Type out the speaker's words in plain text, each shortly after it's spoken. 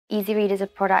Easy Read is a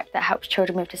product that helps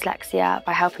children with dyslexia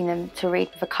by helping them to read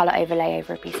with a colour overlay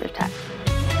over a piece of text.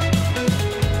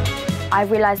 I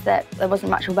realised that there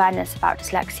wasn't much awareness about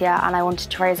dyslexia and I wanted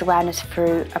to raise awareness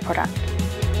through a product.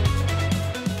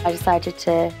 I decided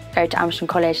to go to Amersham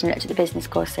College and looked at the business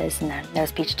courses, and then there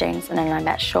was Peter Jones, and then I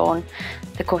met Sean,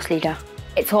 the course leader.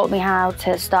 It taught me how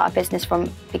to start a business from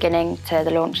beginning to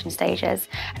the launching stages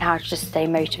and how to just stay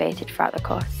motivated throughout the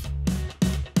course.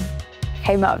 I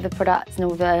came up with the products and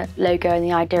all the logo and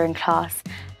the idea in class,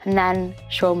 and then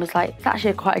Sean was like, it's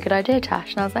actually quite a good idea,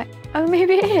 Tash, and I was like, oh,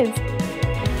 maybe it is.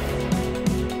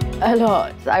 A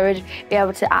lot. I would be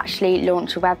able to actually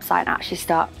launch a website and actually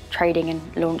start trading and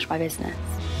launch my business.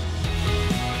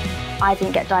 I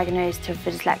didn't get diagnosed with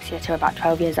dyslexia until about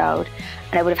 12 years old,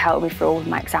 and it would have helped me through all of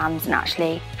my exams, and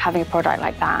actually having a product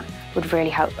like that would really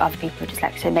help other people with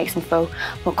dyslexia. It makes them feel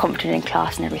more confident in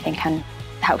class and everything, and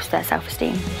helps their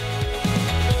self-esteem.